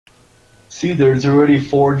See, there's already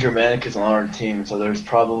 4 Germanicus on our team, so there's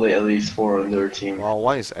probably at least 4 on their team. Well,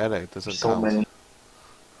 why is Alec? Doesn't So count. many.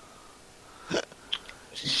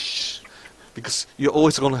 Because you're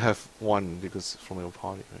always gonna have one because from your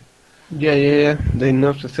party, right? Yeah, yeah, yeah. They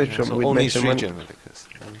nerfed the section So with only Mecha 3 Man. Germanicus.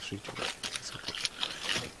 Only 3 Germanicus.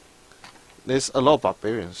 There's a lot of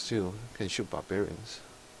barbarians too. You can shoot barbarians.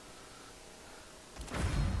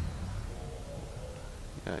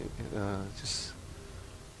 Yeah, just.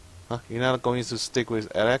 Huh? You're not going to stick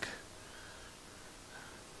with Alec?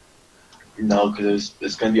 No, because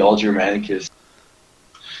it's going to be all Germanicus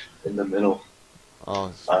in the middle. Oh,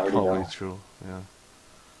 it's I already probably know. true. Yeah.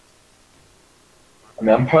 I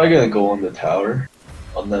mean, I'm probably going to go on the tower,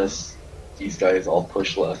 unless these guys all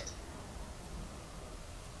push left.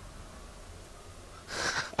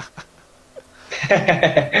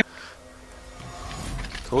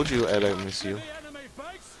 Told you, Alec, miss you.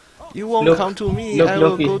 You won't Look, come to me. look, I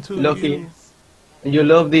will Loki, go to Loki. you. You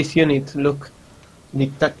love this unit. Look, the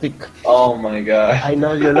tactic. Oh my god. I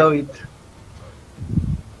know you love it.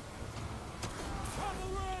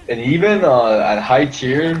 And even at high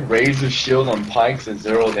tier, raise the shield on pikes is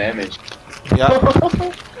 0 damage. Yeah.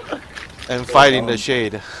 And fight in the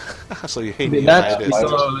shade. So you hate the That's United.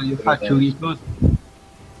 because you have to be good.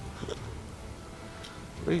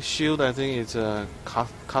 Raise shield, I think it's a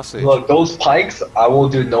Cassage. Look, those pikes, I will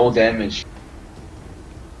do no damage.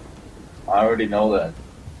 I already know that.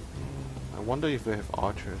 I wonder if they have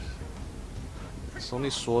archers. It's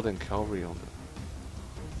only sword and cavalry on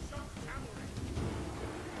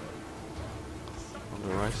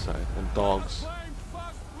the right side, and dogs.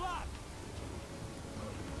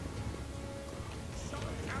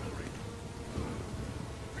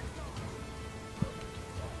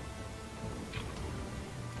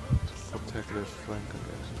 Protect their flank, I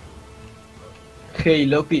guess. Hey,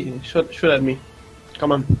 Loki, shoot at me.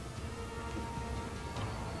 Come on.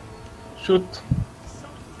 Shoot.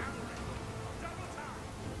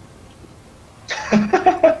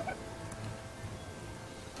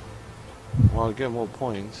 Well, I get more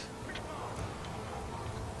points.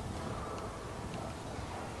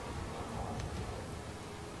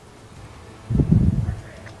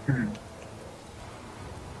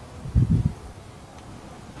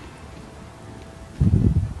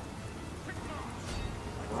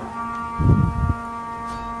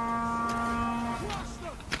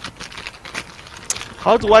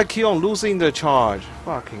 How do I keep on losing the charge?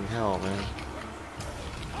 Fucking hell, man.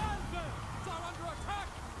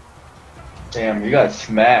 Damn, you got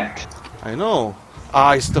smacked. I know.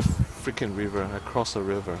 Ah, it's the freaking river. I crossed the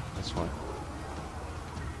river. That's why.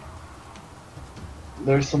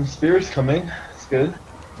 There's some spears coming. It's good.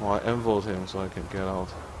 Well, I envolled him so I can get out.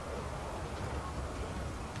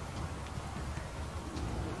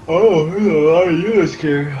 Oh, there's a lot of units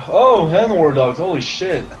here. Oh, hand war dogs. Holy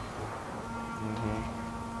shit.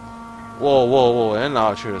 Whoa, whoa, whoa, and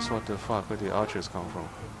archers. What the fuck? Where did archers come from?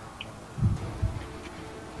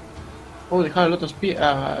 Oh, they have a lot of spear,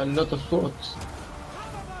 a lot of swords.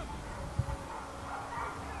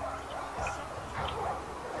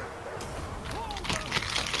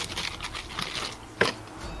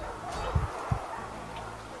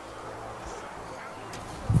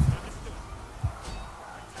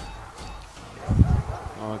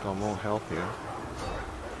 Oh, I got more health here.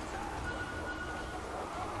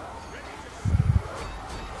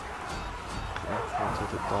 Okay, I'll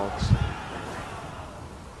take the dogs.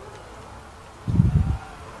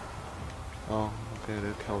 Oh, okay,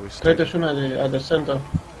 the cavalry Try to stick. shoot at the center.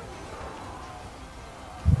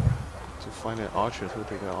 To find an archer, who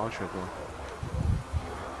take an archer go?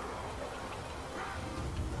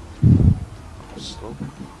 Slow.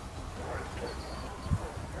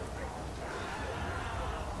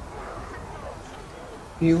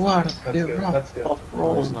 You are That's the good, rock that's good. of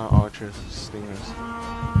Oh, it's Rome. not archers, it's slingers.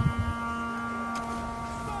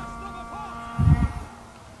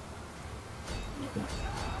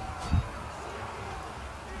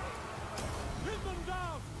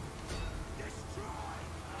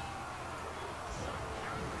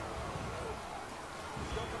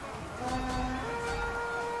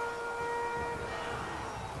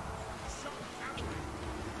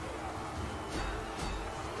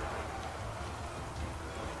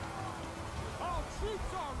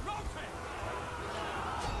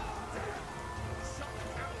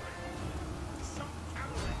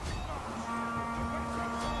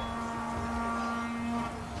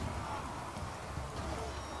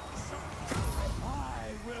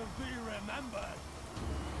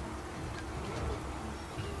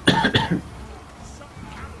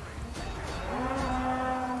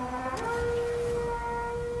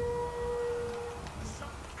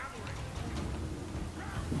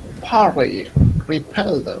 Parry.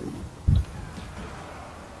 Repel them.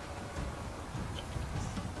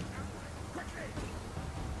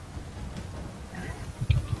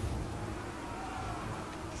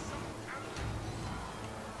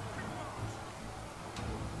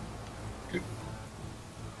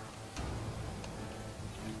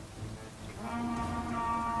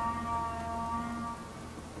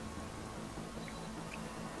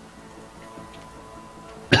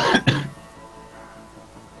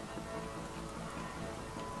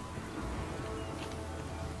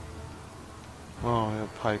 Oh, yeah,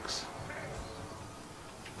 pikes.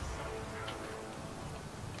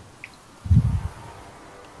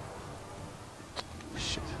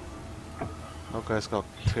 Shit. Our guys got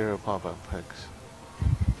tear apart by pikes.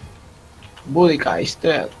 Boudica is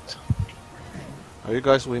dead. Are you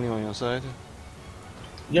guys winning on your side?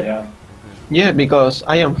 Yep. Yeah. Yeah, because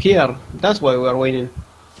I am here. That's why we are winning.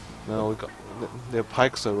 No, we got their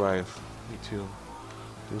pikes arrive. Need to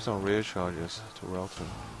do some rear charges to rout them.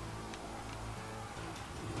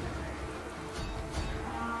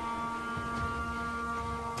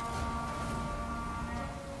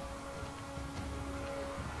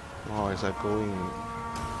 Oh, is that going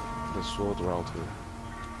the sword router?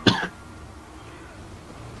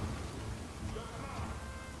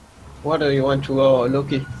 Where do you want to go,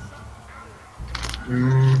 Loki?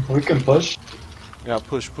 We can push. Yeah,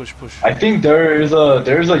 push, push, push. I think there's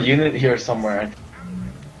a unit here somewhere.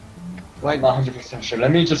 Why I'm not 100% sure.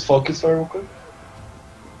 Let me just focus for real quick.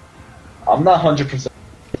 I'm not 100%.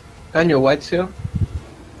 Can you white here?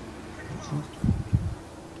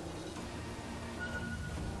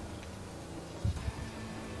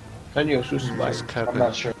 Can you choose white? Just cap I'm it.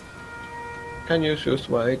 not sure. Can you choose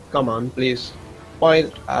white? Come on, please.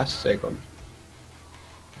 Wait a second.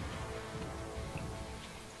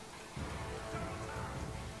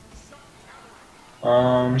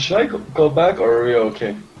 Should I go back or are we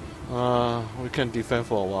okay? We can defend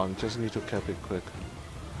for a while. Just need to cap it quick.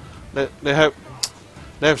 They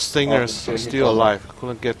have stingers okay, still alive.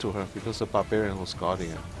 Couldn't get to her because the barbarian was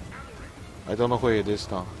guarding it. I don't know where it is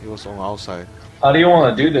now. It was on our side. How do you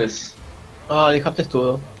want to do this? Dejaste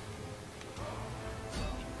todo.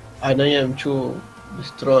 And I am to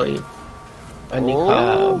destroy. And you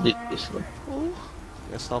have this one.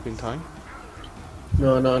 Yeah, stop in time.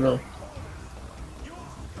 No, no, no.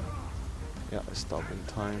 Yeah, stop in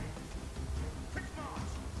time.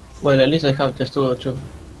 Well, at least I have testudo too.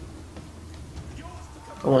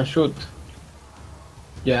 Come on, shoot.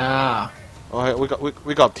 Yeah. Alright,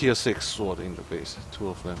 we got tier 6 sword in the base, 2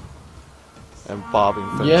 of them. And Bob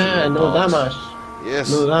infantry. Yeah, and no dogs. damage.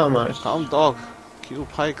 Yes. No damage. Calm dog. Kill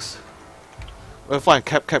pikes. We're fine.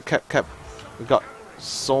 Cap. We got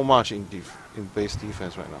so much in base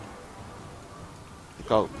defense right now. We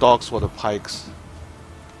got dogs for the pikes.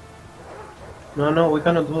 No, we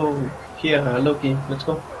cannot go here, Loki. Let's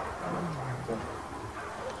go.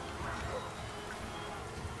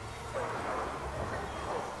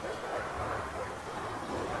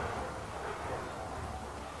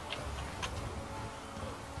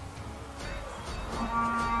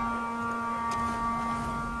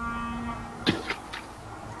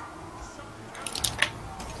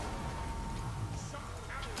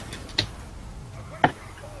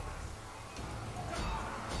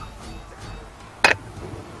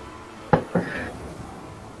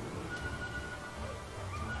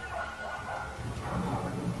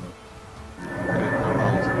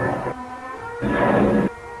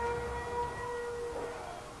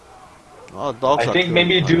 Oh, dogs I are think killing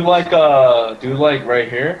maybe pikes. do like right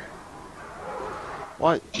here.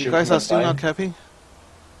 What? You Shoot guys from are the still side. not capping?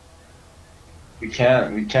 We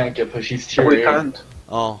can't get pushed. He's tier We 8. can't.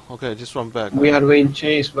 Oh, okay. Just run back. We are being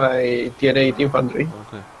chased by tier 8 infantry.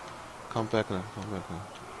 Okay. Come back then.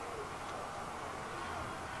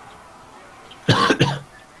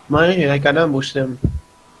 Man, I can ambush them.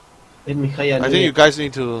 Let me hire I think you guys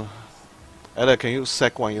need to... Ella, can you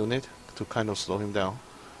sack one unit to kind of slow him down?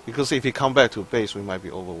 Because if he come back to base, we might be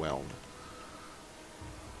overwhelmed.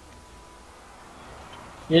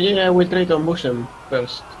 Yeah, I will try to ambush them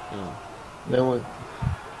first. Yeah. Then we'll...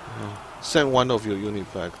 Send one of your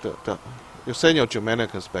unit back. You send your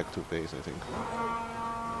Germanicus back to base, I think.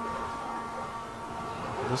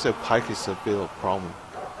 Because their pike is a bit of a problem.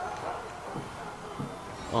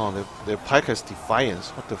 Oh, their pike has defiance.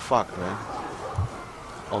 What the fuck, man?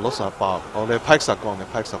 Oh, those are Bob. Oh, their pikes are gone.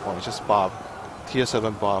 It's just Bob. Tier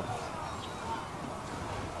 7 Bob.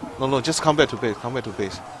 No, just come back to base.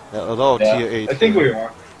 Yeah, a lot of Yeah, tier 8. I think we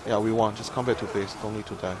are. Yeah, we won. Just come back to base. Don't need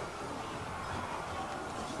to die.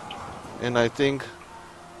 And I think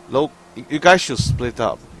You guys should split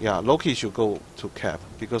up. Yeah, Loki should go to Cap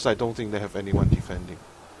because I don't think they have anyone defending,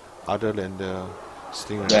 other than the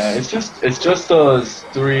Stingers. Yeah, it's just those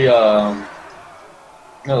three.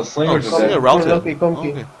 No, slingers Oh, are Slinger dead. routed. Loki,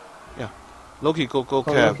 Conky. Okay. Yeah, Loki go Oh,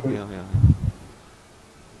 Cap. Loki. Yeah.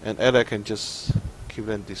 And Alec can just keep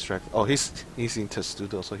them distracted. Oh, he's in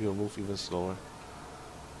Testudo, so he'll move even slower.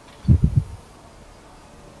 Yeah,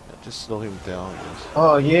 just slow him down. Yes.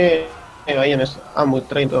 Oh yeah, I'm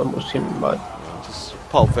trying to ambush him, but Yeah, just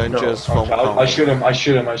pop Vengers No, from I shoot him. I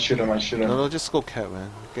shoot him. I shoot him. I shoot him. No, just go Cap, man.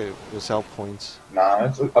 Get yourself points.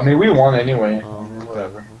 Nah, I mean we won anyway. Oh,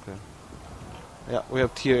 Whatever. Okay. Yeah, we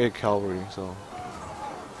have tier 8 cavalry, so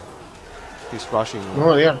he's rushing.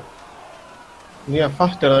 no, they are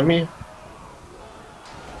faster than me.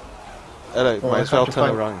 Alec, Oh, might I as well have to turn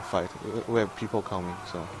fight. around and fight. We have people coming,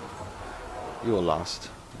 so you will last.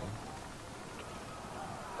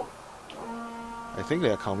 I think they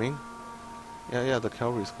are coming. Yeah, the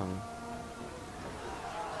cavalry is coming.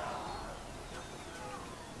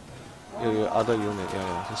 Your other unit,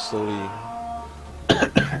 just slowly.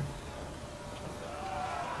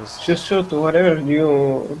 Just shoot whatever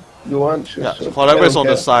you want. Just Yeah, shoot. whatever's I on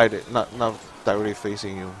don't the care. side, not directly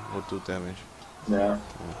facing you, will do damage. Yeah.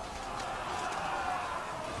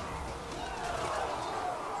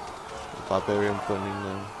 Barbarian burning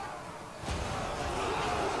them.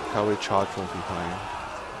 Cavalry charge from behind.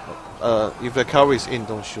 If the cavalry is in,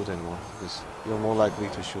 don't shoot anymore, because you're more likely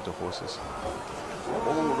to shoot the horses.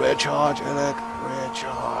 Oh, red charge, Alec! Red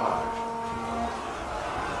charge!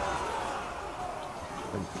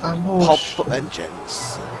 And pop Ambush. the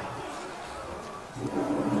engines!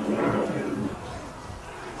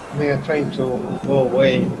 They are trying to go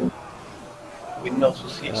away with no Yeah,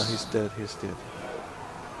 success. he's dead, he's dead.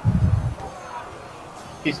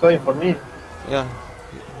 He's going for me. Yeah,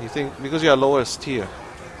 you think, because you're lowest tier,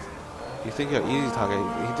 you think you're easy target.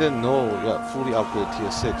 He didn't know you're fully upgraded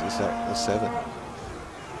tier 6, it's at a 7.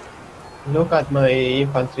 Look at my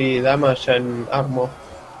infantry damage and armor.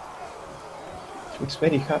 It's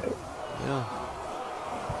very high. Yeah.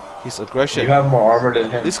 His aggression. You have more armor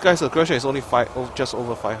than him. This guy's aggression is only just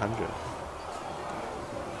over 500.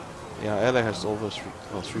 Yeah, Alec has over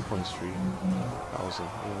 3.3 thousand.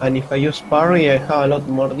 Yeah. And if I use parry, I have a lot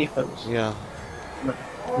more defense. Yeah,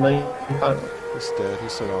 900. he's dead.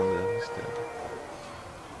 He's surrounded. He's dead.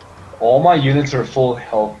 All my units are full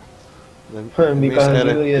health. Then Because means you Alec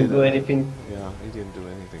didn't do did- anything. Yeah, he didn't do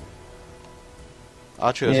anything.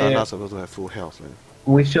 Archers Yeah. are not supposed to have full health, man.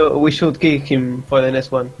 We should kick him for the next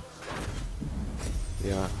one.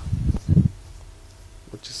 Yeah.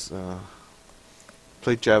 We'll just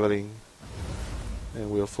play javelin, and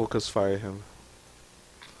we'll focus fire him.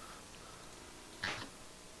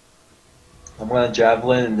 I'm gonna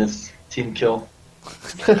javelin in this team kill.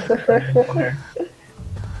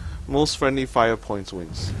 Most friendly fire points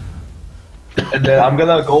wins. And then I'm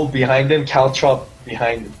gonna go behind him, Caltrop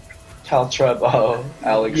behind him. Caltrop,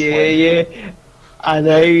 Alex. Yeah. And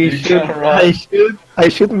can't run. I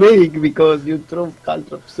should make because you throw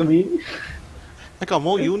caltrops to me. I got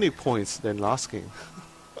more unit points than last game.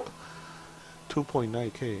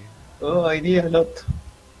 2.9k. Oh, I did a lot.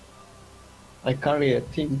 I carry a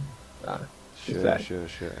team. Sure, Exact.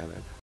 sure, Alec.